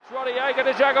Rodallega,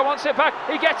 De Jager wants it back,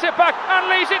 he gets it back and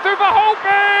leaves it through for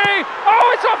Holtby!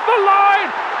 Oh, it's off the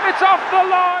line! It's off the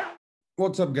line!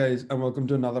 What's up, guys, and welcome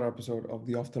to another episode of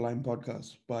the Off the Line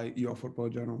podcast by Your Football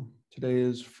Journal. Today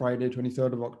is Friday,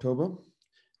 23rd of October,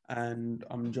 and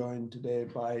I'm joined today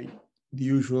by the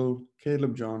usual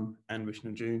Caleb, John, and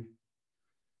Vishnu G.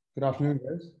 Good afternoon,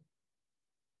 guys.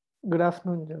 Good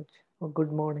afternoon, George. Or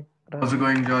good morning. How's it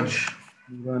going, George?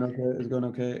 It's going okay. It's going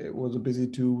okay. It was a busy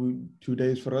two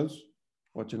days for us,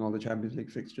 watching all the Champions League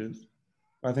fixtures.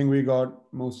 I think we got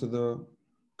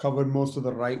covered most of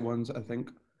the right ones, I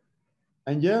think.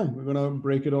 And yeah, we're going to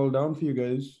break it all down for you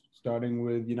guys, starting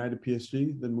with United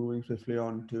PSG, then moving swiftly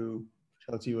on to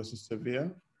Chelsea versus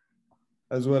Sevilla,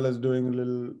 as well as doing a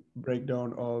little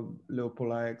breakdown of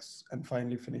Liverpool Ajax, and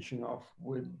finally finishing off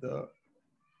with the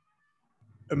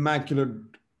immaculate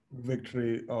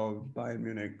victory of Bayern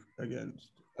Munich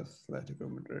against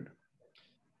Atletico Madrid.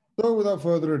 So without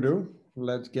further ado,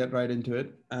 let's get right into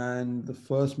it. And the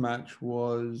first match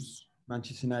was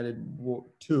Manchester United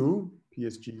 2,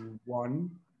 PSG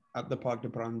 1 at the Parc des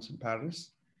Princes in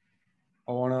Paris.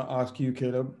 I want to ask you,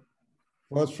 Caleb,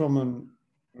 first from a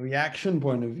reaction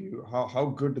point of view,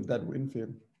 how good did that win feel?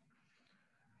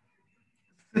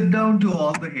 Sit down to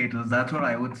all the haters, that's what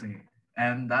I would say.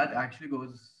 And that actually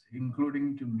goes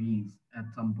including to me at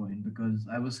some point, because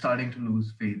I was starting to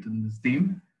lose faith in this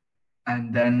team.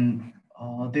 And then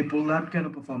they pulled that kind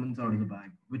of performance out of the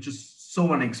bag, which is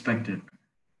so unexpected.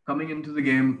 Coming into the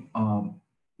game,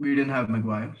 we didn't have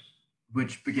Maguire,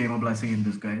 which became a blessing in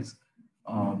disguise.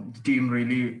 The team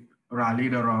really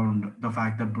rallied around the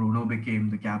fact that Bruno became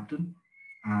the captain,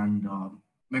 and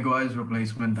Maguire's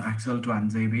replacement, Axel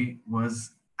Tuanzebe,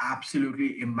 was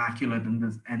absolutely immaculate in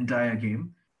this entire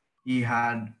game. He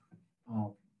had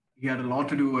a lot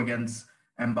to do against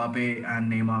Mbappe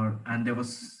and Neymar, and there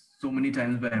was so many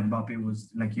times where Mbappe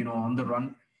was on the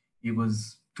run. He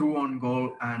was through on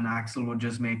goal, and Axel would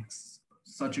just make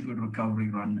such a good recovery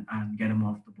run and get him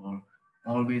off the ball,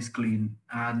 always clean.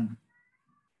 And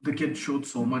the kid showed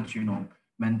so much,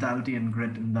 mentality and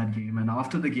grit in that game. And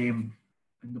after the game,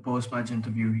 in the post-match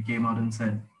interview, he came out and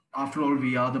said, after all,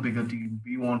 we are the bigger team.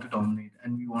 We want to dominate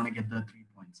and we want to get the 3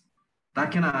 points.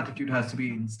 That kind of attitude has to be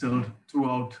instilled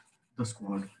throughout the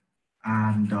squad.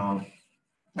 And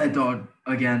I thought,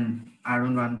 again,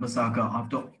 Aaron Wan-Bissaka,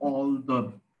 after all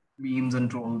the memes and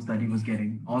trolls that he was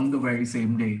getting on the very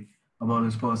same day about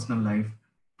his personal life,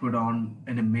 put on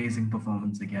an amazing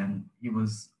performance again. He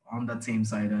was on that same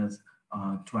side as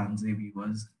Tuanzebe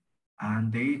was.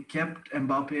 And they kept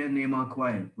Mbappe and Neymar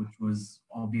quiet, which was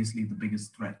obviously the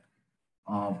biggest threat.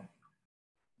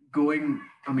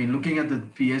 Looking at the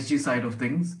PSG side of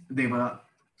things, they were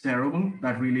terrible.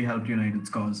 That really helped United's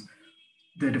cause.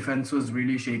 Their defense was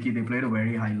really shaky. They played a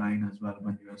very high line as well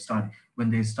when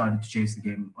they started to chase the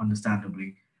game,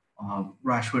 understandably.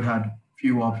 Rashford had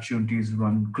few opportunities to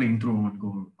run clean through on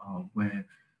goal, where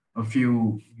a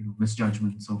few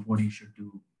misjudgments of what he should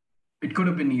do. It could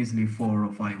have been easily 4 or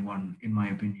 5-1, in my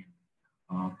opinion.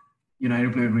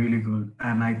 United played really good,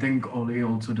 and I think Ole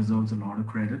also deserves a lot of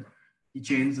credit. He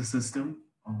changed the system.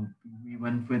 We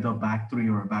went with a back 3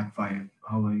 or a back 5,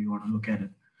 however you want to look at it,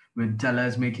 with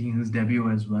Telles making his debut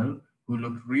as well, who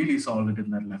looked really solid in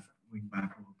that left wing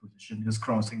back role position. His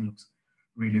crossing looks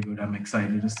really good. I'm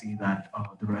excited to see that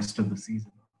the rest of the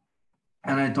season.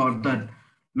 And I thought that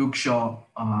Luke Shaw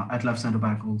at left centre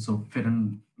back also fit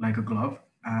in like a glove.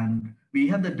 And we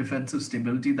had the defensive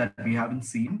stability that we haven't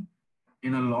seen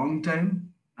in a long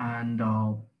time. And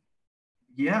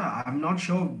I'm not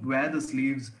sure where this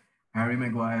leaves Harry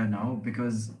Maguire now,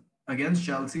 because against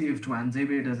Chelsea, if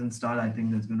Tuanzebe doesn't start, I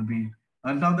think there's going to be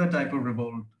another type of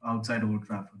revolt outside Old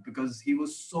Trafford, because he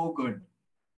was so good.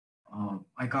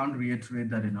 I can't reiterate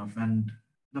that enough. And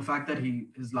the fact that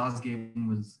his last game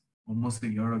was almost a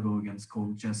year ago against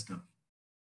Colchester,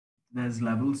 there's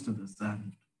levels to this,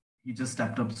 and he just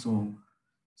stepped up so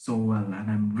well.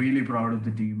 And I'm really proud of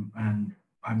the team, and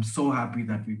I'm so happy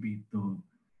that we beat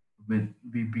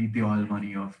the oil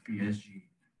money of PSG.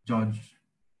 George,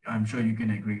 I'm sure you can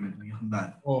agree with me on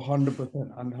that. Oh,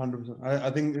 100%. 100%.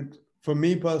 I think for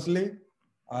me personally,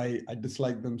 I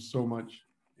dislike them so much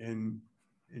in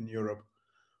Europe.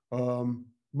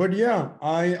 But yeah,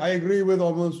 I agree with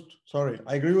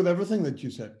I agree with everything that you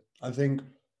said. I think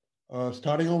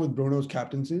starting on with Bruno's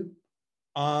captaincy,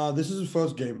 this is his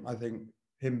first game, I think,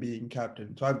 him being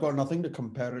captain. So I've got nothing to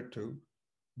compare it to.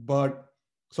 But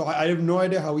so I have no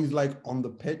idea how he's like on the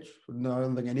pitch. No, I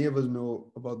don't think any of us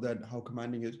know about that, how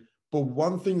commanding he is. But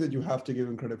one thing that you have to give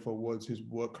him credit for was his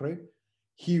work rate.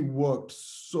 He worked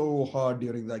so hard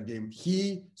during that game.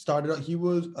 He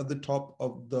was at the top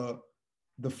of the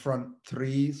the front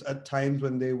threes at times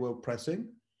when they were pressing.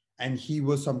 And he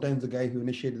was sometimes the guy who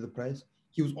initiated the press.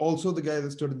 He was also the guy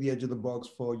that stood at the edge of the box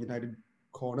for United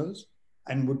corners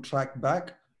and would track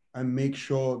back and make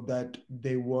sure that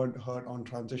they weren't hurt on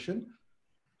transition.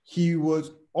 He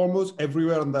was almost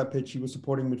everywhere on that pitch. He was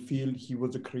supporting midfield. He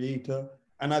was a creator.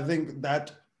 And I think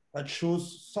that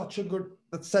shows such a good,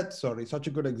 such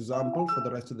a good example for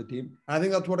the rest of the team. I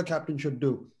think that's what a captain should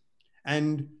do.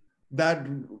 And that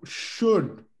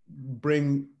should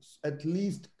bring at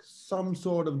least some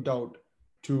sort of doubt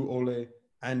to Ole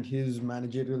and his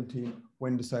managerial team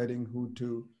when deciding who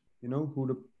to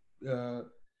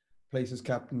place as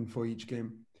captain for each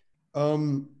game.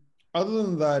 Other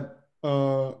than that,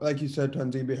 like you said,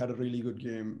 Tanzibe had a really good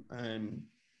game, and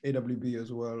AWB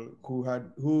as well,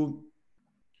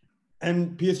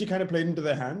 and PSG kind of played into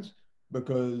their hands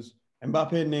because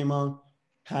Mbappe and Neymar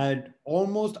had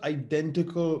almost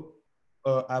identical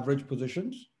average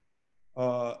positions,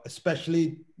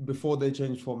 especially before they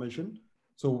changed formation.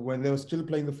 So when they were still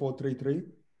playing the 4-3-3,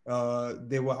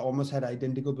 they were almost had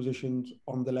identical positions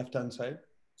on the left-hand side.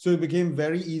 So it became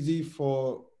very easy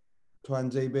for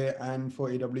Tuanzebe and for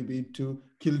AWB to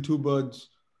kill two birds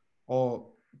with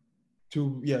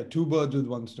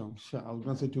one stone. I was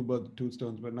going to say two birds with two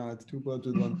stones, but now it's two birds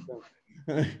with one stone.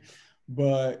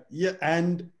 But yeah,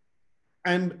 and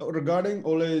regarding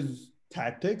Ole's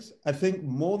tactics, I think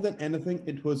more than anything,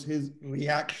 it was his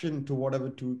reaction to whatever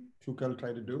Tuchel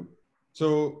tried to do.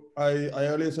 So I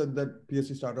earlier said that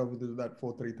PSG started off with that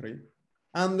 4-3-3,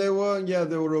 and they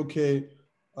were okay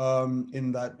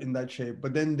in that shape.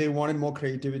 But then they wanted more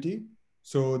creativity,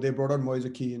 so they brought on Moise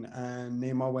Kean, and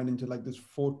Neymar went into like this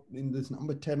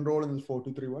number 10 role in this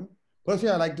 4-2-3-1.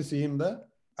 Personally, I like to see him there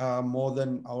more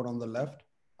than out on the left.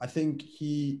 I think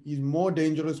he's more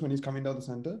dangerous when he's coming down the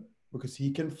center because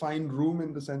he can find room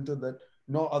in the center that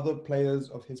no other players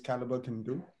of his caliber can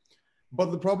do.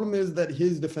 But the problem is that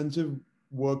his defensive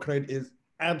work rate is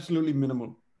absolutely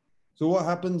minimal. So what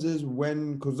happens is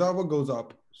when Kurzawa goes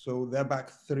up, so their back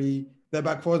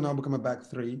four has now become a back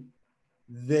three,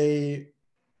 they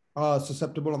are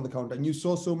susceptible on the counter. And you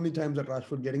saw so many times at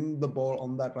Rashford getting the ball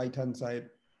on that right-hand side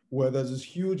where there's this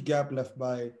huge gap left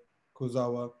by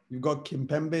Kurzawa. You've got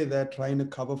Kimpembe there trying to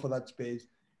cover for that space.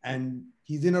 And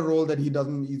he's in a role that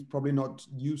he's probably not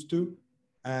used to.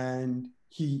 And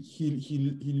he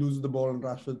loses the ball and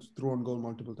Rashford's through on goal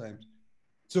multiple times.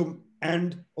 So,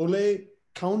 and Ole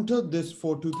countered this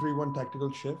 4-2-3-1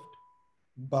 tactical shift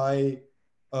by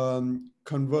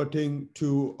converting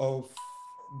two of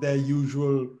their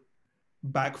usual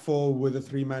back four with a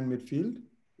three-man midfield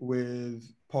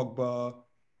with Pogba,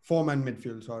 four-man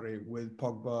midfield, with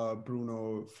Pogba,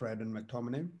 Bruno, Fred, and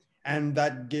McTominay. And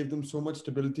that gave them so much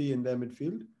stability in their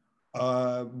midfield.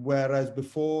 Whereas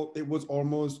before, it was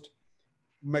almost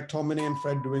McTominay and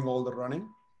Fred doing all the running.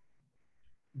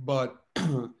 But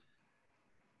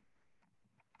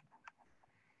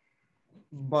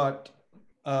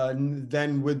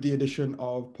then with the addition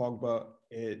of Pogba,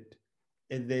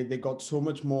 they got so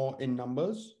much more in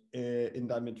numbers in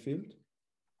that midfield.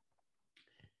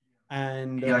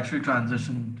 And he actually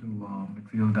transitioned to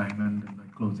midfield diamond in the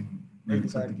closing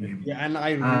minutes of the game. Yeah, and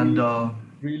I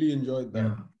really enjoyed that.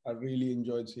 Yeah. I really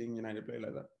enjoyed seeing United play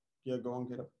like that. Yeah, go on,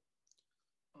 Kira.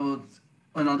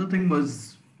 Another thing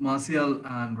was Martial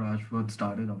and Rashford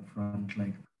started up front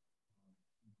like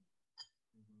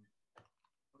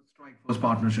strike force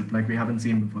partnership like we haven't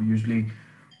seen before. Usually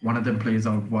one of them plays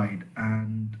out wide,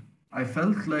 and I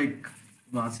felt like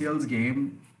Martial's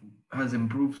game has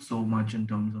improved so much in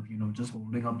terms of just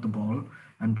holding up the ball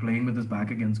and playing with his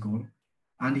back against goal,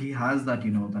 and he has that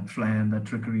that flair and that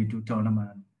trickery to turn a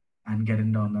man and get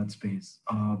in down that space.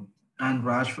 And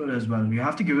Rashford as well, we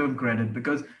have to give him credit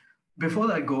because before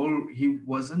that goal he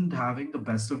wasn't having the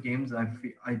best of games. I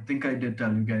think I did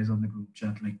tell you guys on the group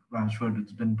chat like Rashford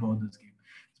has been poor this game.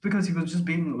 It's because he was just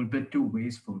being a little bit too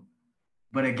wasteful.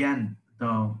 But again,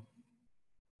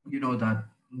 that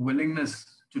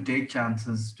willingness to take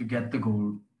chances to get the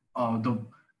goal, the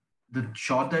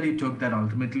shot that he took that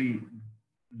ultimately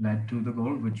led to the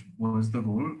goal, which was the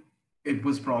goal, it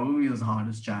was probably his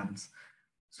hardest chance.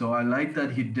 So I like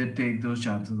that he did take those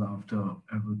chances after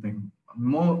everything.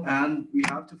 More, and we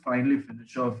have to finally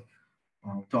finish off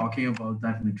talking about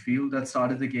that midfield that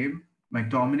started the game.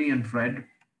 McTominay and Fred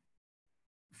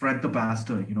the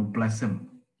pastor, bless him.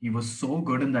 He was so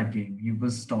good in that game. He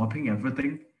was stopping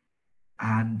everything.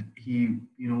 And he,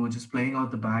 just playing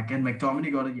out the back. And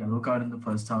McTominay got a yellow card in the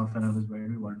first half, and I was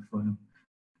very worried for him,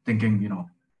 thinking,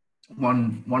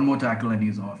 one more tackle and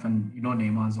he's off. And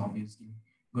Neymar's obviously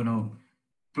gonna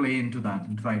play into that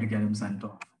and try to get him sent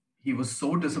off. he was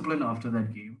so disciplined after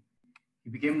that game. He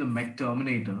became the mech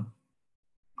terminator.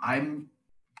 I'm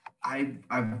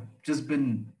I've just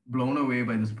been blown away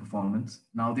by this performance.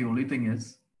 Now the only thing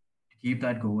is to keep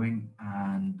that going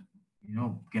and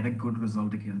get a good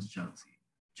result against Chelsea.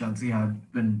 Chelsea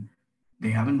they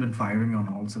haven't been firing on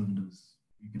all cylinders.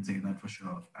 You can say that for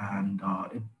sure, and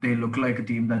they look like a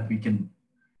team that we can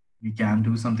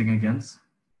do something against.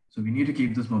 So we need to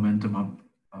keep this momentum up,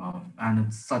 and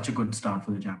it's such a good start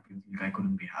for the Champions League. I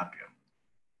couldn't be happier.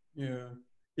 Yeah.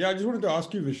 Yeah, I just wanted to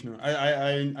ask you, Vishnu.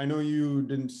 I know you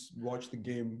didn't watch the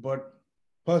game, but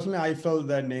personally, I felt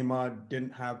that Neymar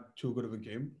didn't have too good of a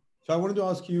game. So I wanted to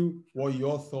ask you what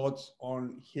your thoughts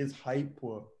on his hype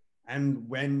were. And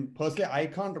when personally, I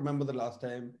can't remember the last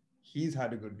time he's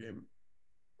had a good game,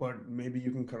 but maybe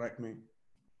you can correct me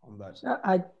on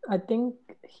that. I think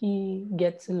he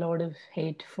gets a lot of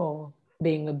hate for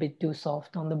being a bit too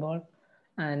soft on the ball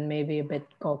and maybe a bit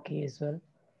cocky as well.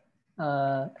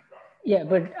 Yeah,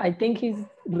 but I think he's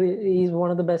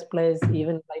one of the best players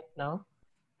even right now.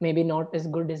 Maybe not as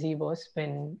good as he was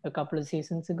when a couple of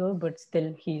seasons ago, but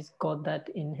still he's got that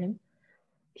in him.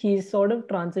 He's sort of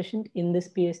transitioned in this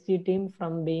PSG team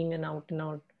from being an out and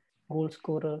out goal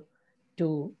scorer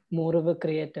to more of a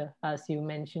creator, as you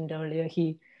mentioned earlier.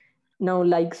 He now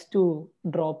likes to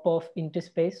drop off into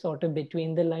space, sort of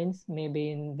between the lines,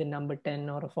 maybe in the number 10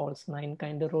 or a false 9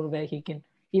 kind of role where he can,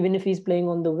 even if he's playing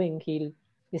on the wing,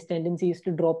 his tendency is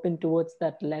to drop in towards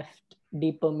that left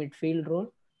deeper midfield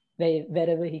role,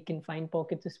 wherever he can find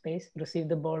pockets of space, receive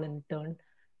the ball and turn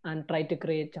and try to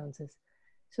create chances.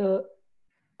 So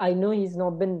I know he's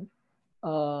not been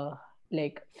uh,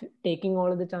 taking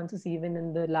all of the chances even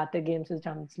in the latter games of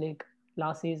Champions League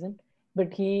last season,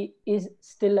 but he is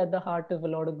still at the heart of a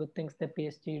lot of good things that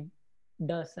PSG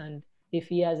does. And if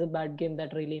he has a bad game,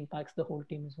 that really impacts the whole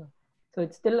team as well. So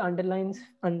it still underlines,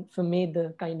 and for me,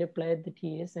 the kind of player that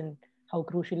he is and how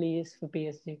crucial he is for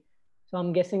PSG. So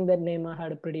I'm guessing that Neymar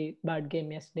had a pretty bad game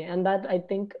yesterday, and that I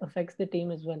think affects the team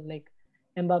as well. Like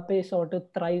Mbappe sort of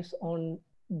thrives on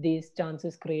these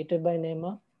chances created by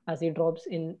Neymar as he drops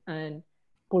in and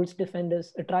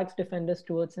attracts defenders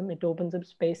towards him. It opens up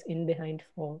space in behind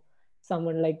for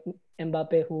someone like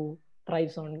Mbappe who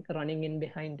thrives on running in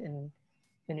behind and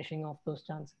finishing off those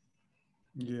chances.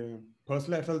 Yeah.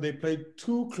 Personally, I felt they played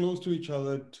too close to each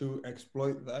other to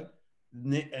exploit that.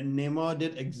 And Neymar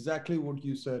did exactly what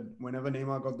you said. Whenever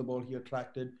Neymar got the ball, he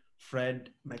attracted Fred,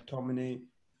 McTominay,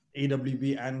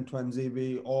 AWB, and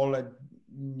Twanzebe, all at,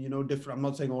 different. I'm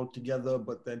not saying all together,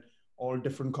 but then all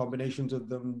different combinations of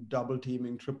them, double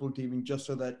teaming, triple teaming, just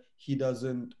so that he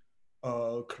doesn't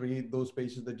create those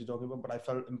spaces that you're talking about. But I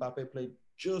felt Mbappe played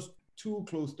just too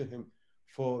close to him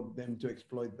for them to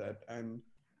exploit that. And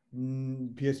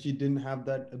PSG didn't have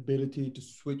that ability to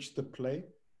switch the play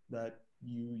that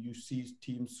you see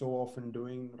teams so often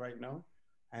doing right now.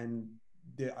 And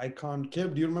I can't.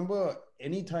 Kev, do you remember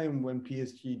any time when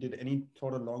PSG did any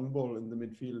sort of long ball in the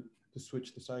midfield to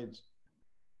switch the sides?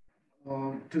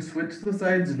 To switch the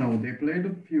sides, no. They played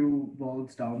a few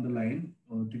balls down the line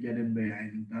to get in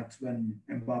behind. That's when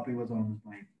Mbappe was on his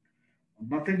mind.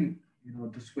 Nothing,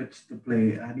 to switch the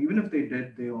play. And even if they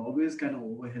did, they always kind of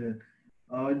overhit it.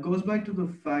 It goes back to the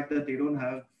fact that they don't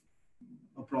have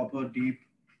a proper deep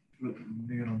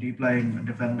lying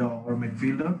defender or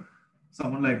midfielder.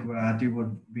 Someone like Verratti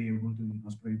would be able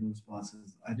to spray those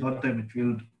passes. I thought their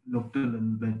midfield looked a little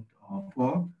bit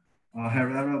poor.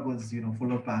 Herrera was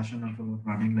full of passion and full of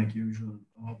running like usual,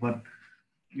 but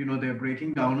their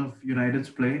breaking down of United's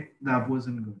play that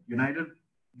wasn't good. United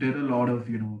did a lot of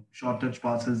short touch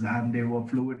passes and they were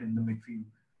fluid in the midfield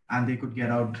and they could get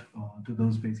out to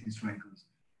those pacey strikers.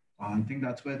 I think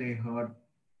that's where they hurt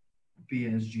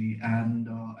PSG. And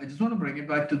I just want to bring it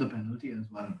back to the penalty as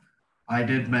well. I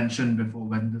did mention before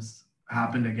when this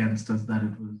happened against us that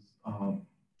it was,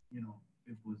 you know,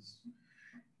 it was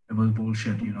it was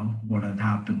bullshit. What had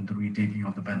happened, the retaking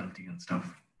of the penalty and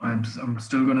stuff. I'm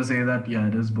still gonna say that yeah,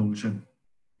 it is bullshit.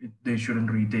 They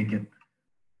shouldn't retake it.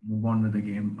 Move on with the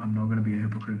game. I'm not gonna be a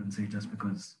hypocrite and say just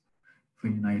because for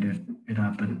United it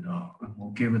happened, I'm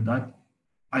okay with that.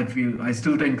 I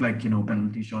still think like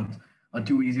penalty shots are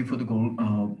too easy for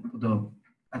the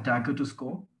attacker to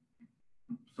score.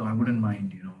 So I wouldn't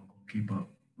mind goalkeeper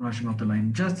rushing off the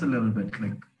line just a little bit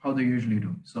like how they usually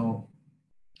do. So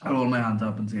I'll hold my hands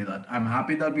up and say that I'm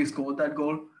happy that we scored that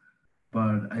goal,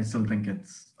 but I still think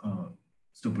it's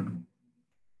stupid.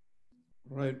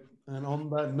 Right. And on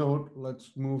that note,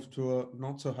 let's move to a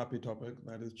not so happy topic.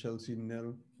 That is Chelsea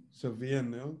nil, Sevilla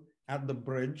nil. At the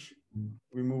bridge,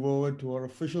 we move over to our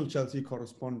official Chelsea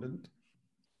correspondent,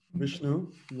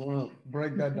 Vishnu. You want to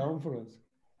break that down for us?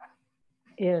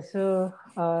 Yeah, so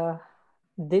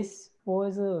this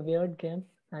was a weird game,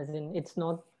 as in it's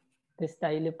not the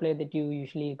style of play that you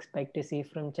usually expect to see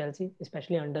from Chelsea,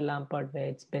 especially under Lampard, where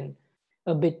it's been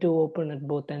a bit too open at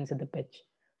both ends of the pitch.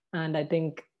 And I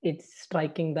think it's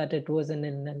striking that it was an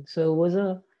 0-0. So it was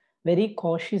a very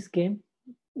cautious game,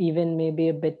 even maybe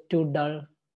a bit too dull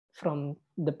from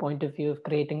the point of view of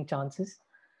creating chances,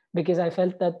 because I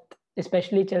felt that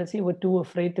especially Chelsea were too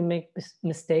afraid to make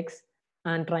mistakes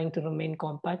and trying to remain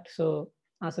compact. So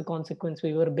as a consequence,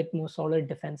 we were a bit more solid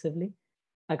defensively.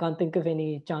 I can't think of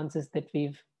any chances that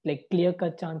we've like clear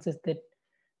cut chances that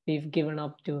we've given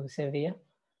up to Sevilla.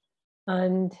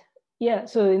 And yeah,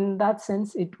 so in that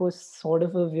sense, it was sort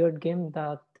of a weird game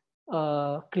that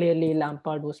clearly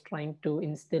Lampard was trying to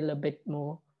instill a bit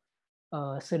more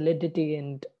solidity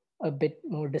and a bit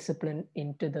more discipline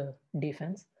into the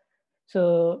defense.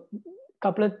 So a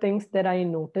couple of things that I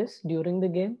noticed during the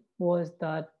game was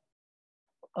that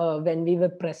when we were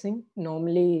pressing,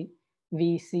 normally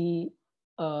we see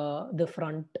the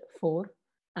front four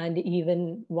and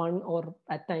even one or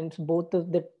at times both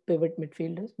of the pivot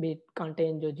midfielders, be it Kante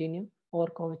and Jorginho or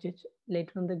Kovacic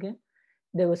later in the game,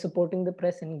 they were supporting the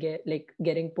press and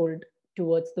getting pulled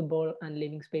towards the ball and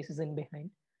leaving spaces in behind.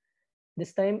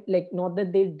 This time, like not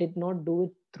that they did not do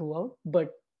it throughout,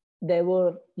 but they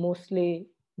were mostly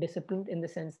disciplined in the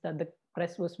sense that the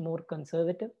press was more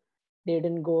conservative. They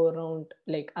didn't go around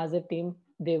like as a team,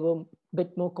 they were a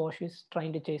bit more cautious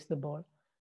trying to chase the ball.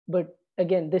 But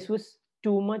again, this was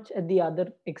too much at the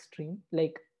other extreme.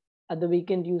 Like at the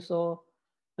weekend, you saw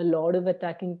a lot of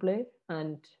attacking play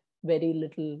and very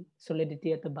little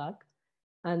solidity at the back.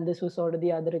 And this was sort of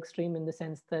the other extreme in the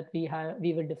sense that we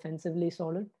were defensively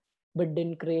solid, but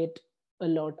didn't create a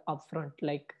lot up front.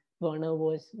 Like Werner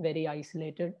was very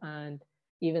isolated, and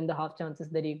even the half chances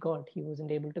that he got, he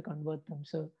wasn't able to convert them.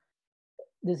 So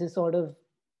this is sort of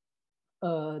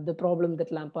the problem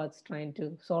that Lampard's trying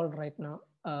to solve right now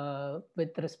with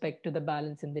respect to the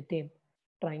balance in the team,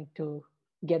 trying to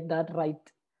get that right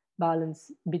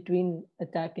balance between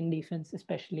attack and defense,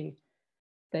 especially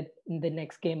that in the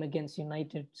next game against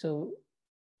United. So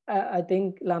I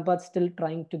think Lampard's still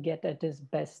trying to get at his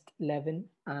best 11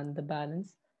 and the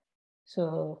balance.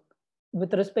 So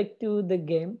with respect to the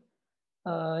game,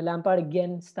 Lampard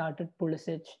again started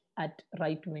Pulisic at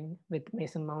right wing with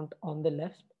Mason Mount on the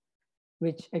left,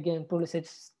 which again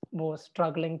Pulisic was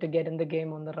struggling to get in the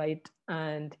game on the right,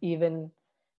 and even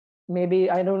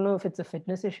maybe I don't know if it's a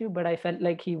fitness issue, but I felt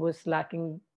like he was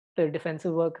lacking the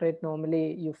defensive work rate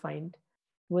normally you find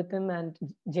with him. And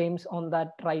James on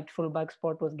that right fullback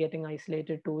spot was getting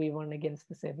isolated 2v1 against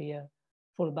the Sevilla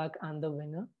fullback and the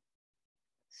winger.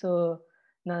 So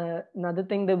another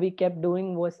thing that we kept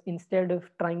doing was instead of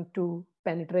trying to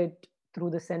penetrate through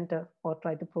the center or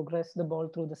try to progress the ball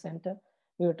through the center,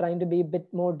 we were trying to be a bit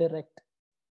more direct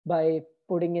by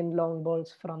putting in long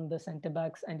balls from the center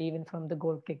backs and even from the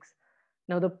goal kicks.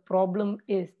 Now, the problem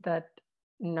is that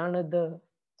none of the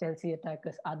Chelsea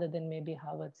attackers, other than maybe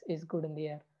Havertz, is good in the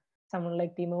air. Someone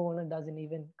like Timo Werner doesn't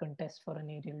even contest for an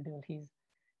aerial duel. He's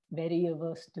very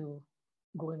averse to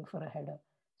going for a header.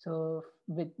 So,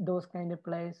 with those kind of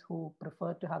players who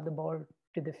prefer to have the ball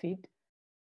to the feet,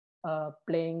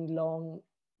 playing long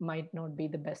might not be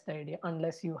the best idea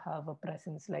unless you have a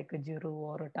presence like a Giroud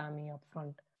or a Tammy up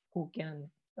front who can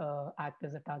act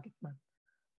as a target man.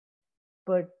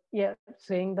 But yeah,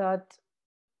 saying that,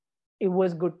 it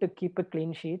was good to keep a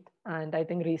clean sheet, and I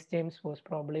think Reece James was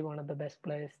probably one of the best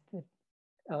players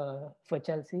for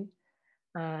Chelsea.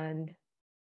 And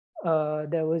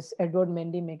there was Edward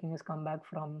Mendy making his comeback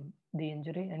from the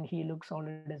injury, and he looked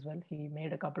solid as well. He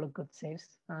made a couple of good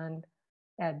saves, and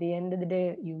at the end of the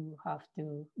day, you have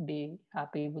to be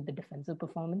happy with the defensive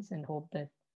performance and hope that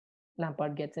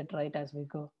Lampard gets it right as we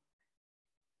go.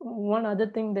 One other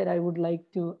thing that I would like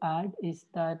to add is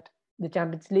that the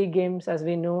Champions League games, as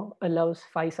we know, allows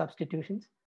 5 substitutions.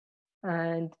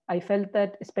 And I felt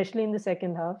that, especially in the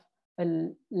second half,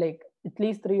 like at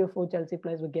least 3 or 4 Chelsea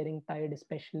players were getting tired,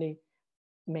 especially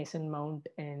Mason Mount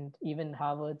and even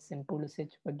Havertz and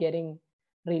Pulisic were getting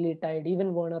really tired,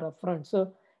 even Werner up front.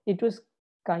 So it was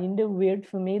kind of weird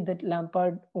for me that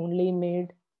Lampard only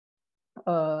made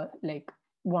like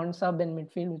one sub in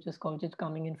midfield, which was Kovacic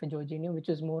coming in for Jorginho, which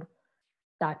was more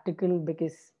tactical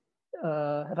because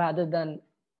rather than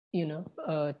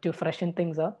to freshen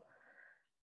things up.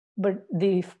 But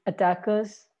the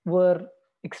attackers were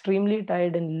extremely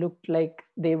tired and looked like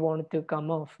they wanted to come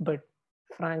off. But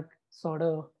Frank sort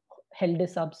of held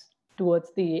his subs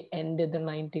towards the end of the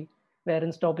 90, where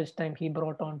in stoppage time he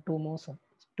brought on two more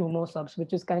subs,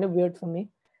 which is kind of weird for me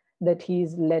that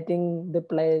he's letting the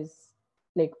players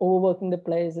like overworking the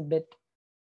players a bit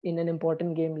in an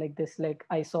important game like this. Like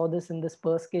I saw this in the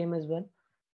Spurs game as well.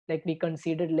 Like we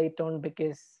conceded late on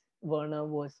because Werner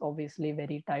was obviously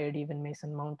very tired. Even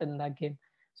Mason Mount in that game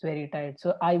was very tired.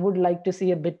 So I would like to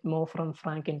see a bit more from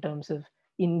Frank in terms of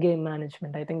in-game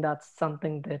management. I think that's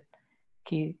something that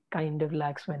he kind of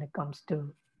lacks when it comes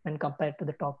to when compared to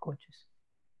the top coaches.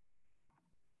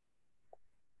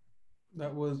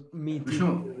 That was meaty, to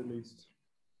Vishnu, say the least.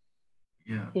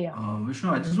 Yeah.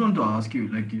 Vishnu, I just want to ask you,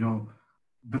 like,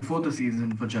 before the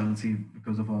season for Chelsea,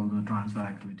 because of all the transfer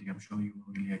activity, I'm sure you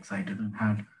were really excited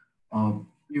and uh,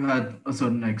 you had a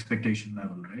certain expectation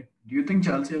level, right? Do you think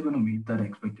Chelsea are going to meet that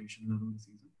expectation level this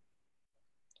season?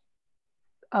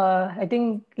 I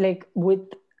think like with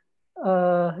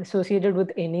associated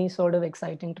with any sort of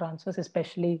exciting transfers,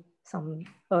 especially some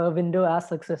window as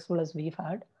successful as we've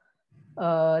had,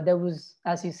 there was,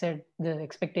 as you said, the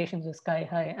expectations were sky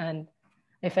high, and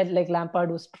I felt like Lampard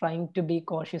was trying to be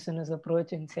cautious in his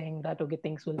approach in saying that okay,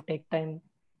 things will take time.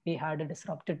 We had a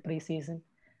disrupted preseason,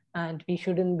 and we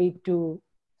shouldn't be too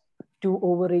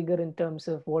overeager in terms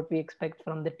of what we expect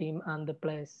from the team and the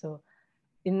players. So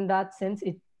in that sense,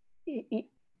 it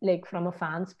like from a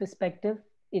fan's perspective,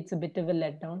 it's a bit of a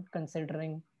letdown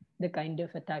considering the kind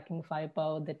of attacking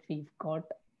firepower that we've got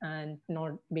and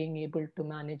not being able to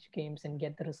manage games and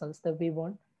get the results that we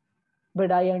want.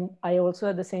 But I also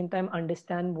at the same time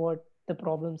understand what the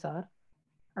problems are,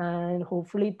 and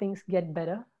hopefully things get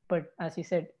better. But as you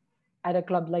said, at a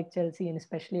club like Chelsea, and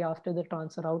especially after the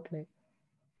transfer outlay,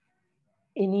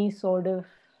 any sort of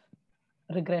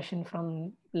regression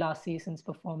from last season's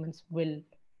performance will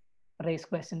raise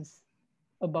questions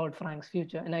about Frank's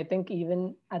future. And I think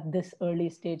even at this early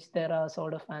stage, there are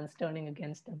sort of fans turning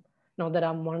against him. Not that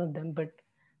I'm one of them, but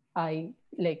I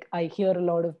hear a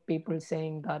lot of people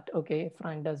saying that okay,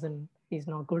 Frank doesn't, he's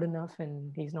not good enough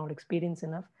and he's not experienced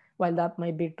enough. While that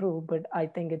might be true, but I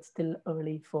think it's still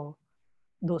early for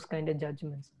those kind of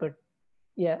judgments. But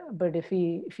yeah, but if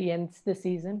he ends the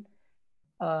season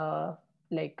uh,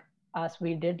 like as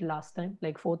we did last time,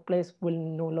 like fourth place will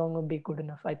no longer be good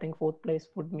enough. I think fourth place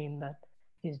would mean that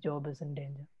his job is in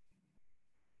danger.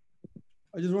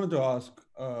 I just wanted to ask.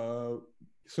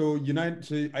 So United.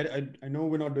 So I know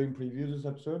we're not doing previews this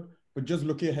episode, but just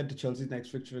looking ahead to Chelsea's next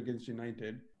fixture against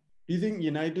United, do you think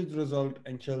United's result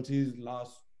and Chelsea's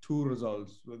last two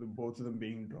results, with both of them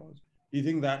being draws, do you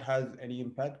think that has any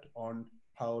impact on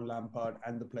how Lampard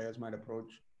and the players might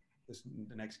approach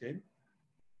the next game?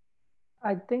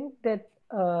 I think that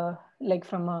like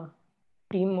from a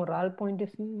team morale point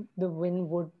of view, the win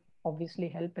would obviously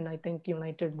help, and I think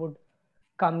United would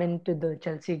come into the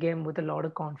Chelsea game with a lot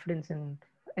of confidence, and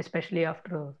especially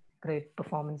after a great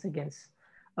performance against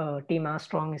a team as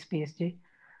strong as PSG.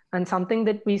 And something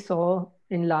that we saw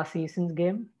in last season's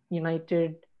game,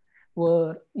 United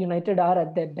are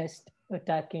at their best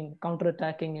attacking, counter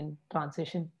attacking in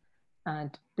transition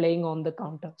and playing on the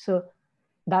counter. So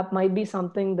that might be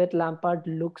something that Lampard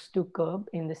looks to curb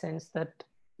in the sense that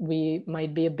we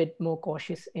might be a bit more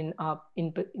cautious in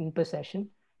possession,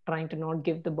 trying to not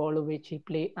give the ball away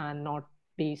cheaply and not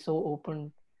be so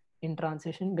open in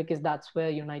transition because that's where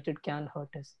United can hurt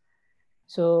us.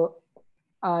 So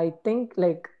I think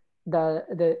like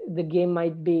the game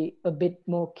might be a bit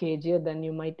more cagier than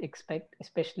you might expect,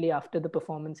 especially after the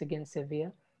performance against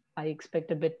Sevilla. I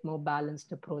expect a bit more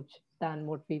balanced approach than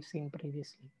what we've seen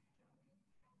previously.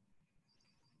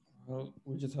 Well,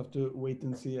 we just have to wait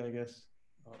and see, I guess.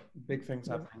 Big things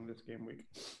Yeah. happening this game week.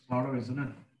 Tomorrow, isn't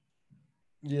it?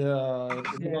 Yeah.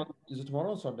 Yeah. Is it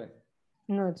tomorrow or Sunday?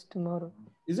 No, it's tomorrow.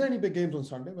 Is there any big games on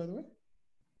Sunday, by the way?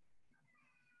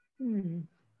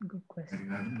 Good question.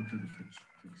 I haven't looked at the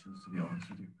fixtures, to be honest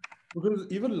with you. Because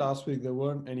even last week there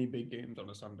weren't any big games on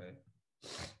a Sunday.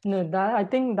 No, that I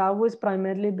think that was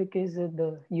primarily because of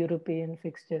the European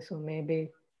fixture. So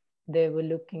maybe they were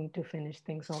looking to finish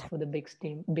things off for the big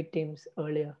teams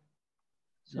earlier,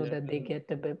 so Yeah. that they get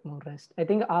a bit more rest. I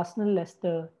think Arsenal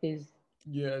Leicester is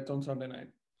Yeah, it's on Sunday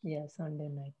night. Sunday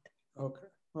night. Okay.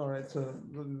 All right. So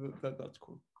that's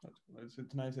cool. That's cool.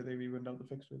 It's nice that they've evened out the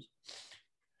fixtures.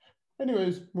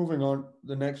 Anyways, moving on.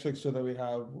 The next fixture that we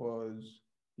have was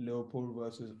Liverpool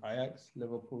versus Ajax.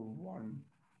 Liverpool won,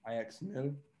 Ajax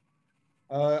nil.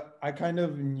 I kind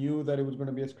of knew that it was going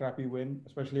to be a scrappy win,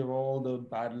 especially of all the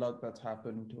bad luck that's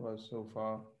happened to us so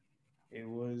far.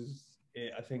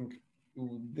 I think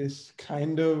this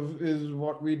kind of is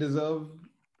what we deserve.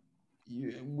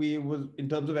 We was in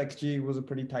terms of XG, it was a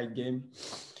pretty tight game,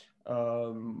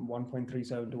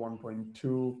 1.37 to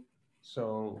 1.2.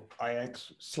 So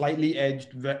Ajax slightly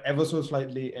edged, ever so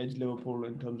slightly edged Liverpool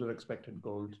in terms of expected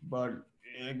goals, but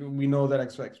we know that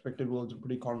expected goals are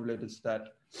pretty convoluted stat.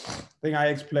 I think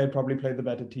Ajax probably played the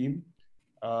better team.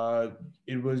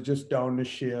 It was just down to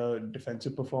sheer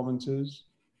defensive performances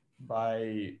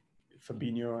by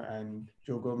Fabinho and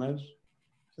Joe Gomez.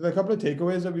 So there are a couple of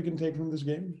takeaways that we can take from this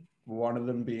game. One of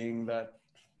them being that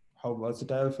how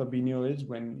versatile Fabinho is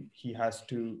when he has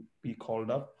to be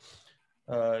called up.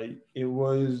 It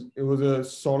was a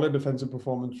solid defensive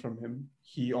performance from him.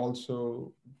 He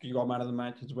got man of the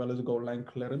match as well as a goal line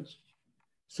clearance.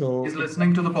 So He's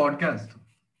listening to the podcast.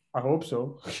 I hope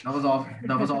so. That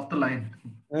was off the line.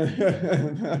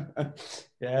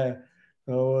 Yeah,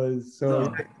 that was so.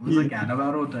 It was like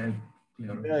Cannavaro type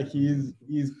player. Yeah,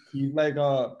 he's like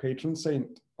a patron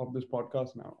saint of this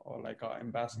podcast now, or like our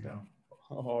ambassador,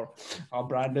 or our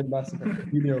brand ambassador,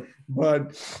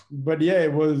 But yeah,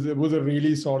 it was a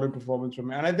really solid performance from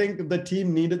me, and I think the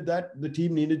team needed that. The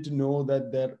team needed to know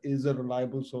that there is a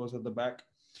reliable source at the back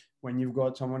when you've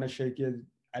got someone as shaky as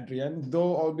Adrian,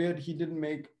 though albeit he didn't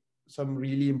make some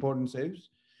really important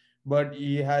saves, but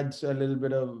he had a little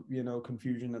bit of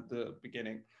confusion at the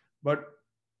beginning. But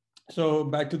so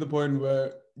back to the point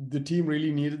where the team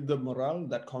really needed the morale,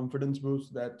 that confidence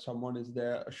boost, that someone is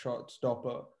there, a shot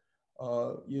stopper,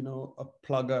 a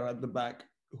plugger at the back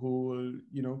who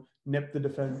will, nip the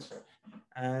defense.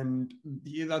 And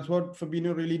that's what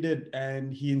Fabinho really did.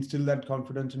 And he instilled that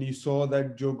confidence. And you saw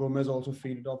that Joe Gomez also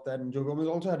feeded off that. And Joe Gomez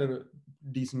also had a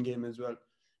decent game as well.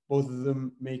 Both of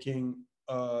them making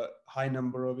a high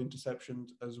number of interceptions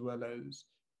as well as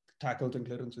tackles and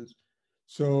clearances.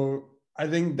 So I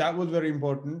think that was very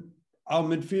important. Our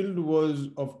midfield was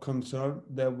of concern.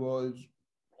 There was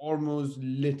almost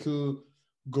little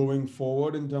going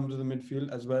forward in terms of the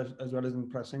midfield as well as in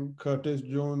pressing. Curtis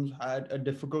Jones had a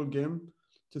difficult game,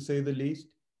 to say the least.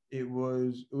 It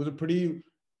was a pretty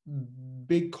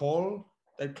big call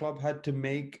that Klopp had to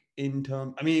make in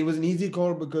terms. I mean, it was an easy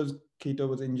call because Keita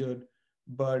was injured,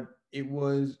 but it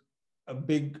was a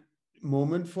big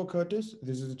moment for Curtis.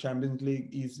 This is a Champions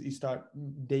League. He start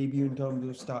debut in terms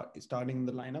of starting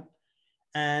the lineup,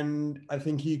 and I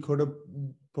think he could have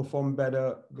performed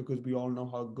better because we all know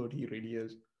how good he really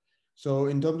is. So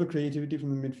in terms of creativity from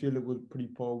the midfield, it was pretty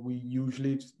poor. We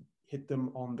usually hit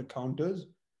them on the counters,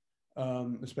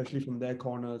 especially from their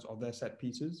corners or their set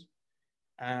pieces.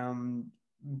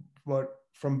 But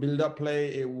from build-up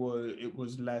play, it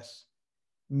was less.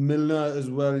 Milner as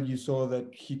well, you saw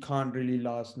that he can't really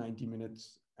last 90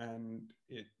 minutes, and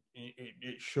it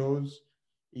shows.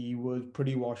 He was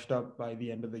pretty washed up by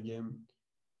the end of the game.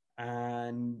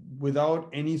 And without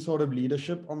any sort of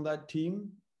leadership on that team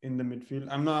in the midfield,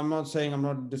 I'm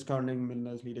not discounting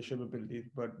Milner's leadership abilities,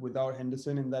 but without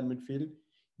Henderson in that midfield,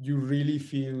 you really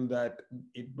feel that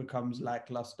it becomes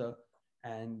lackluster,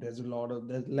 and there's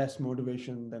less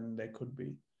motivation than there could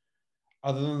be.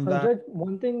 Other than that,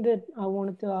 one thing that I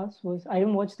wanted to ask was, I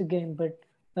didn't watch the game, but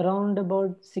around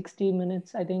about 60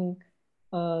 minutes, I think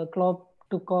Klopp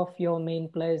took off your main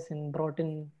players and brought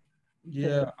in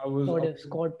sort of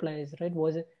squad players, right?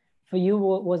 Was it for you?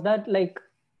 Was that like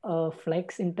a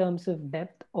flex in terms of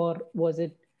depth, or was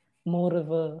it more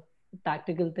of a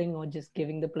tactical thing, or just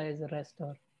giving the players a rest?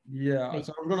 Or so I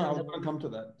was gonna come to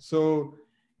that. So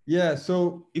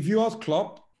if you ask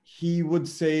Klopp, he would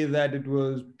say that it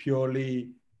was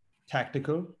purely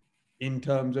tactical in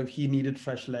terms of he needed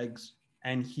fresh legs,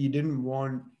 and he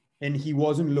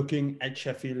wasn't looking at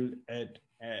Sheffield at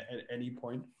any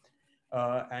point,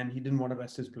 and he didn't want to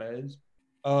rest his players.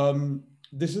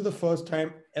 This is the first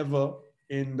time ever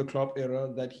in the Klopp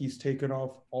era that he's taken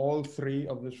off all three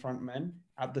of his front men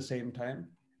at the same time.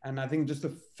 And I think just the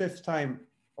fifth time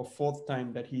or fourth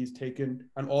time that he's taken,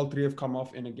 and all three have come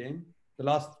off in a game. The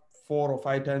last 4 or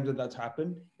 5 times that that's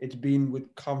happened, it's been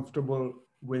with comfortable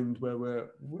wins where we're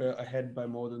ahead by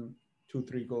more than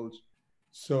 2-3 goals.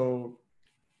 So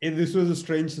this was a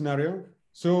strange scenario.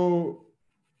 So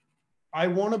I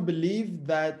want to believe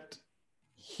that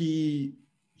he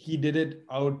did it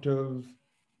out of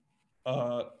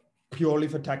purely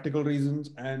for tactical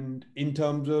reasons, and in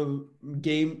terms of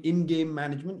in-game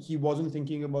management, he wasn't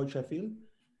thinking about Sheffield,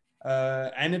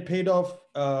 and it paid off.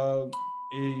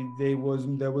 There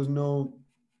was no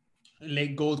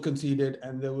late goals conceded,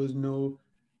 and there was no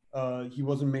he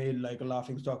wasn't made like a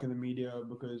laughing stock in the media,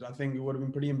 because I think it would have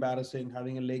been pretty embarrassing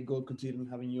having a late goal conceded and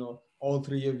having all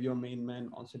three of your main men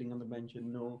sitting on the bench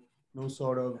and no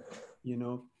sort of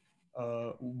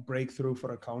breakthrough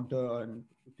for a counter and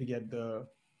to get the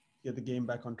game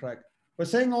back on track. But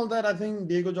saying all that, I think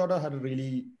Diego Jota had a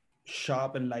really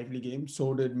sharp and lively game.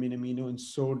 So did Minamino, and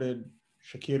so did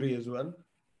Shaqiri as well.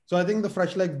 So I think the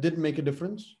fresh legs did make a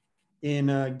difference in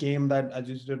a game that, as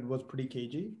you said, was pretty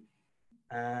cagey.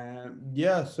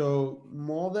 Yeah, so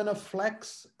more than a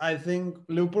flex, I think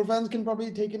Liverpool fans can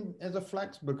probably take it as a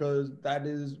flex because that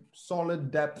is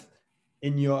solid depth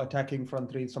in your attacking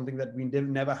front three, something that we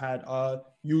never had. Our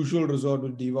usual resort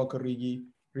with Divock Origi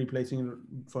replacing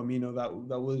Firmino.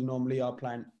 That was normally our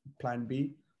plan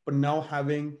B. But now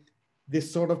having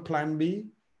this sort of plan B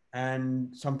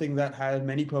and something that has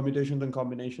many permutations and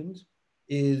combinations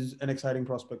is an exciting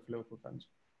prospect for Liverpool fans.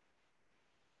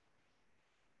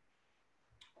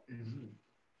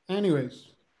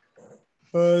 Anyways,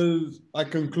 I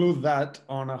conclude that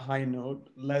on a high note.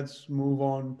 Let's move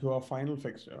on to our final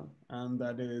fixture, and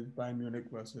that is Bayern Munich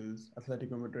versus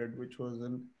Atletico Madrid, which was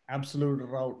an absolute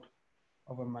rout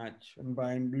of a match, and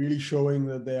Bayern really showing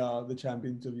that they are the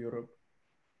champions of Europe.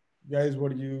 Guys,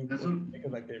 what do you think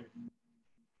of that game?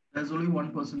 There's only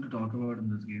one person to talk about in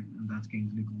this game, and that's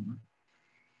Kingsley Coman.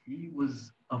 He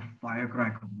was a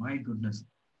firecracker. My goodness.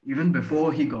 Even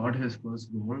before he got his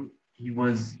first goal, he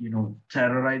was,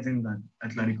 terrorizing that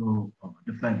Atletico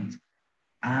defense.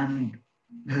 And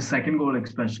his second goal,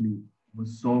 especially,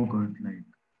 was so good. Like,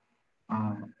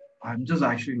 uh, I'm just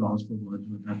actually lost for words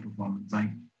with that performance.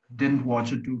 I didn't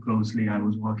watch it too closely. I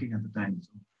was working at the time, so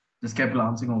just kept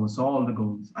glancing over, saw all the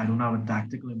goals. I don't have a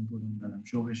tactical input on that. I'm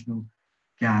sure Vishnu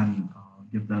can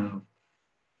give the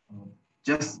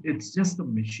it's just a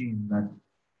machine that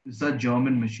it's a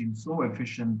German machine, so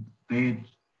efficient. They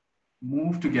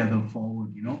move together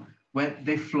forward, where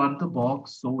they flood the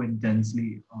box so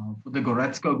intensely. For the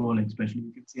Goretzka goal, especially,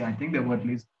 you can see I think there were at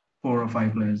least 4 or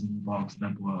 5 players in the box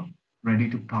that were ready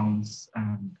to pounce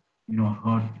and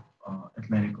hurt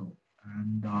Atletico.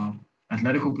 And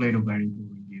Atletico played a very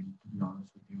boring game, to be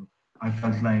honest with you. I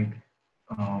felt like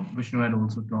Vishnu had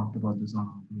also talked about this on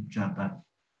our group chat that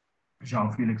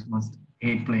João Felix must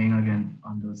hate playing again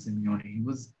under Simeone. He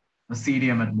was a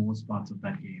CDM at most parts of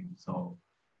that game. So,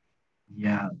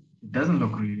 yeah, it doesn't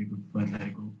look really good for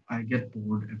Atletico. I get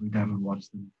bored every time I watch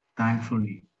them.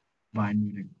 Thankfully, Bayern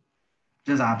Munich,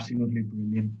 just absolutely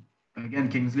brilliant. Again,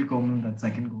 Kingsley Coman, that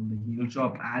second goal, the heel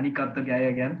chop, and he cut the guy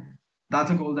again.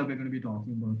 That's a goal that we're going to be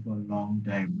talking about for a long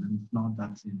time. And if not,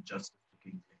 that's injustice to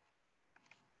Kingsley.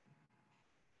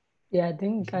 Yeah, I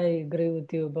think I agree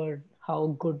with you about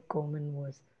how good Coman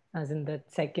was. As in that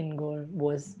second goal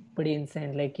was pretty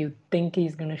insane. Like you think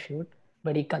he's gonna shoot,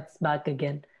 but he cuts back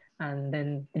again, and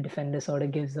then the defender sort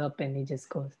of gives up and he just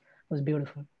goes. It was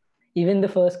beautiful. Even the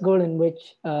first goal in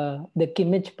which the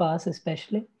Kimmich pass,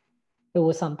 especially, it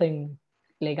was something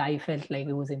like I felt like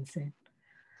it was insane.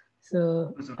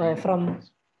 So from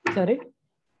sorry.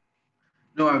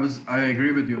 No, I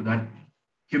agree with you that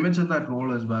Kimmich in that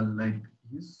role as well. Like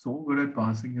he's so good at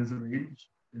passing. His range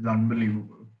is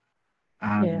unbelievable.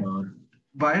 And Yeah.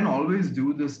 Bayern always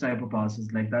do this type of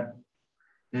passes like that.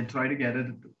 They try to get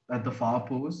it at the far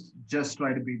post, just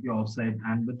try to beat the offside.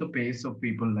 And with the pace of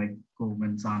people like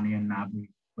Koeman, Sane, and Nabi,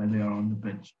 when they are on the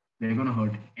pitch, they're going to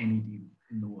hurt any team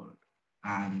in the world.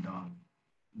 And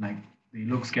like they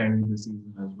look scary this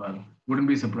season as well. Wouldn't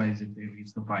be surprised if they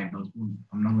reach the finals.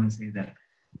 I'm not going to say that.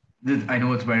 I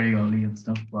know it's very early and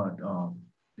stuff, but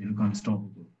they look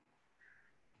unstoppable.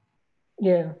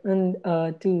 Yeah, and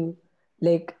to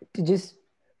just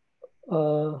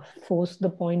force the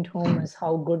point home as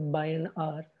how good Bayern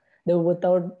are. They were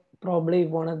without probably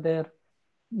one of their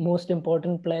most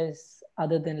important players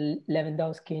other than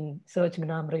Lewandowski and Serge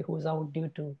Gnabry, who's out due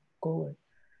to COVID.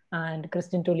 And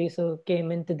Christian Tolisso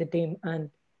came into the team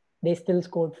and they still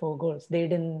scored 4 goals. They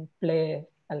didn't play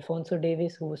Alfonso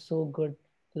Davies, who was so good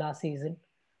last season.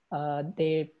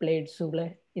 They played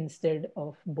Sule instead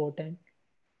of Boateng.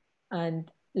 And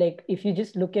like if you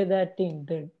just look at that team,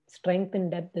 the strength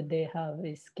and depth that they have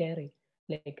is scary.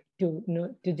 Like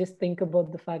to just think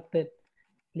about the fact that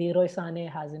Leroy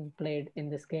Sané hasn't played in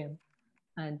this game,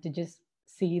 and to just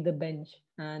see the bench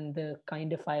and the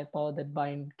kind of firepower that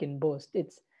Bayern can boast,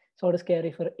 it's sort of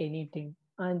scary for any team.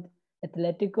 And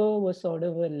Atletico was sort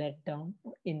of a letdown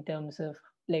in terms of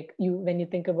like you when you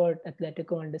think about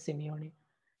Atletico under Simeone,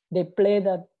 they play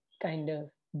that kind of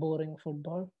boring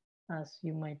football, as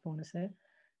you might want to say,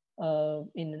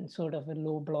 in sort of a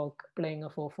low block, playing a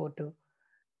 4-4-2.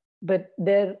 But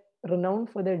they're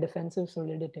renowned for their defensive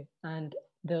solidity and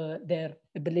their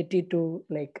ability to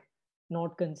like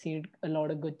not concede a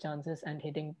lot of good chances and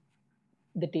hitting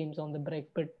the teams on the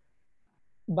break. But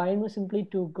Bayern was simply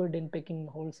too good in picking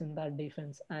holes in that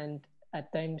defense, and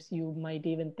at times you might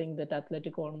even think that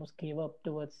Atletico almost gave up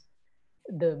towards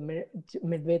the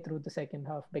midway through the second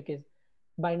half because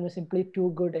Bayern was simply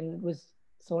too good and it was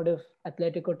sort of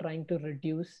Atletico trying to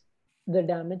reduce the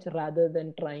damage rather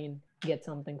than try and get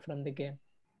something from the game.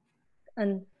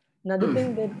 And Another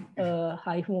thing that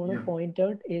I want to point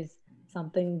out is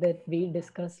something that we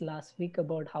discussed last week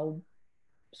about how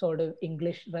sort of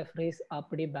English referees are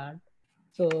pretty bad.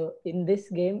 So in this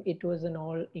game, it was an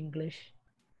all English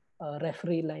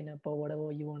referee lineup or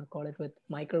whatever you want to call it, with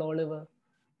Michael Oliver,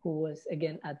 who was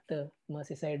again at the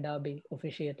Merseyside derby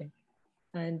officiating.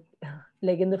 And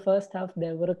like in the first half,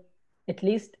 there were at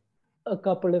least a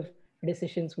couple of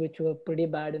decisions which were pretty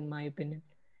bad in my opinion.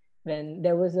 When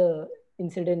there was a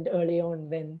incident early on,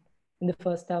 when in the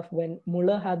first half, when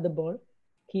Muller had the ball,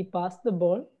 he passed the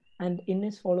ball, and in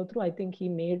his follow through, I think he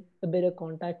made a bit of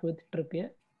contact with Trippier,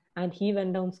 and he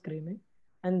went down screaming.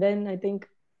 And then I think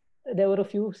there were a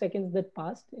few seconds that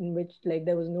passed in which like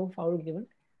there was no foul given,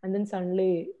 and then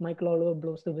suddenly Michael Oliver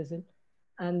blows the whistle,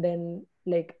 and then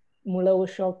like Muller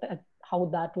was shocked at how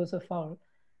that was a foul,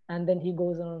 and then he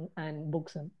goes on and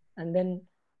books him, and then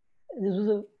this was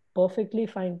a perfectly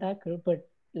fine tackle, but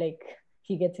like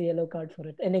he gets a yellow card for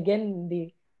it. And again,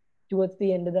 the towards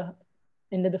the end of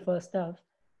the first half,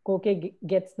 Koke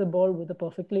gets the ball with a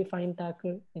perfectly fine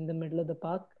tackle in the middle of the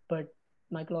park, but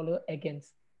Michael Oliver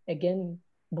again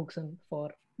books him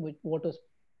for what was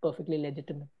perfectly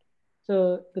legitimate.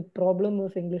 So the problem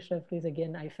of English referees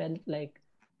again, I felt like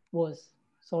was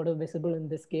sort of visible in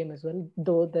this game as well.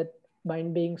 Though that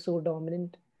Bayern being so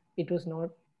dominant, it was not.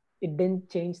 It didn't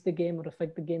change the game or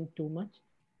affect the game too much.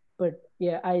 But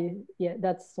yeah,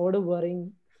 that's sort of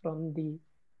worrying from the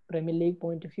Premier League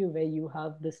point of view, where you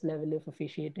have this level of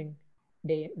officiating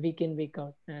day week in week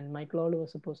out. And Michael Oliver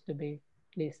was supposed to be,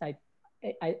 at least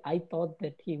I thought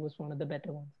that he was one of the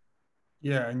better ones.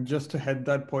 Yeah, and just to head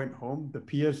that point home, the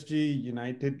PSG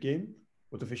United game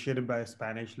was officiated by a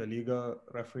Spanish La Liga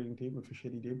refereeing team,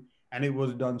 officiating team, and it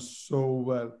was done so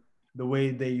well. The way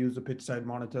they use the pitch side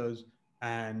monitors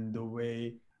and the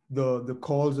way the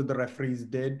calls that the referees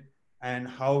did and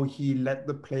how he let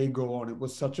the play go on. It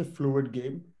was such a fluid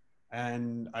game,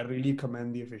 and I really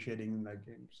commend the officiating in that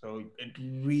game. So it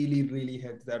really, really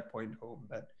heads that point home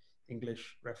that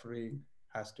English refereeing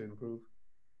has to improve.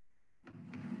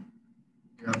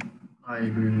 Yeah, I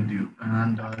agree with you.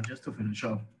 And just to finish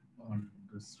up on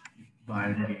this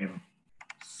Bayern game,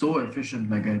 so efficient,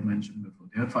 like I mentioned before.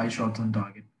 They had 5 shots on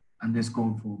target and they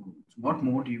scored 4 goals. What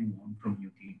more do you want from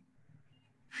your team?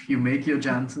 You make your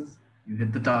chances, you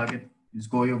hit the target, you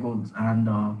score your goals. And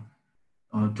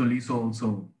Tolisso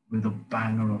also with a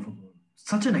banger of a goal.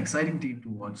 Such an exciting team to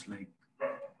watch. Like,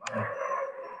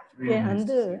 it's really Yeah, nice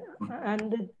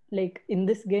and to see. like in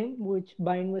this game, which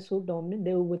Bayern was so dominant,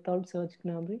 they were without Serge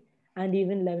Gnabry, and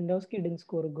even Lewandowski didn't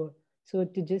score a goal. So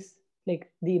to just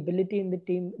like the ability in the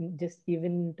team, just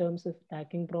even in terms of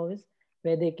attacking prowess,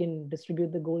 where they can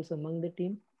distribute the goals among the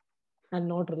team and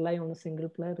not rely on a single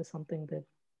player, is something that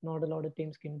not a lot of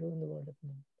teams can do in the world at the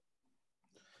moment.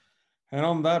 And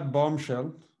on that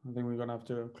bombshell, I think we're gonna have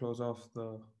to close off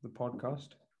the podcast.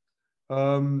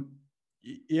 Um,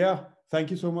 yeah,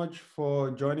 thank you so much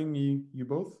for joining me, you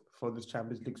both, for this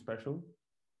Champions League special.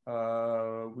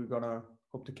 We're gonna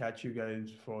hope to catch you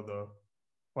guys for the.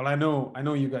 Well, I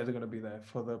know you guys are gonna be there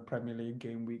for the Premier League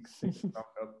game week 6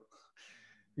 roundup.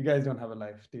 You guys don't have a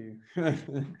life, do you?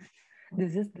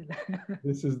 This is the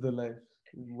This is the life.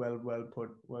 Well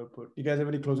put. Well put. You guys have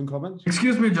any closing comments?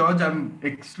 Excuse me, George. I'm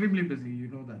extremely busy. You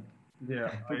know that.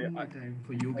 Yeah, I put in my time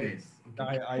for you guys.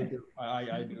 I do.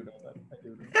 I do know that. I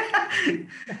do know.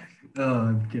 Oh,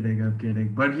 I'm kidding. I'm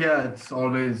kidding. But yeah, it's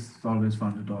always fun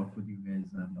to talk with you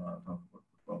guys and talk about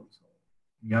football. So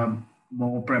yeah,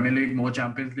 more Premier League, more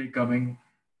Champions League coming.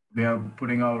 We are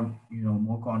putting out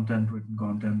more content, written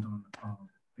content on our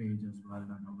page as well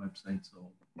and our website.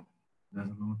 So there's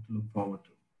a lot to look forward to.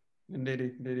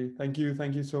 Indeed. Thank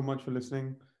you so much for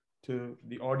listening to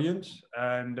the audience.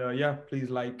 And yeah, please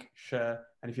like, share,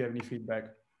 and if you have any feedback,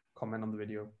 comment on the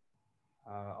video,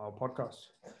 our podcast.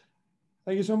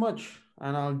 Thank you so much,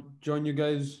 and I'll join you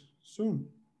guys soon.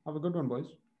 Have a good one, boys.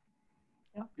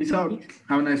 yeah. Peace out.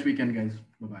 Have a nice weekend, guys.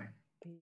 Bye bye.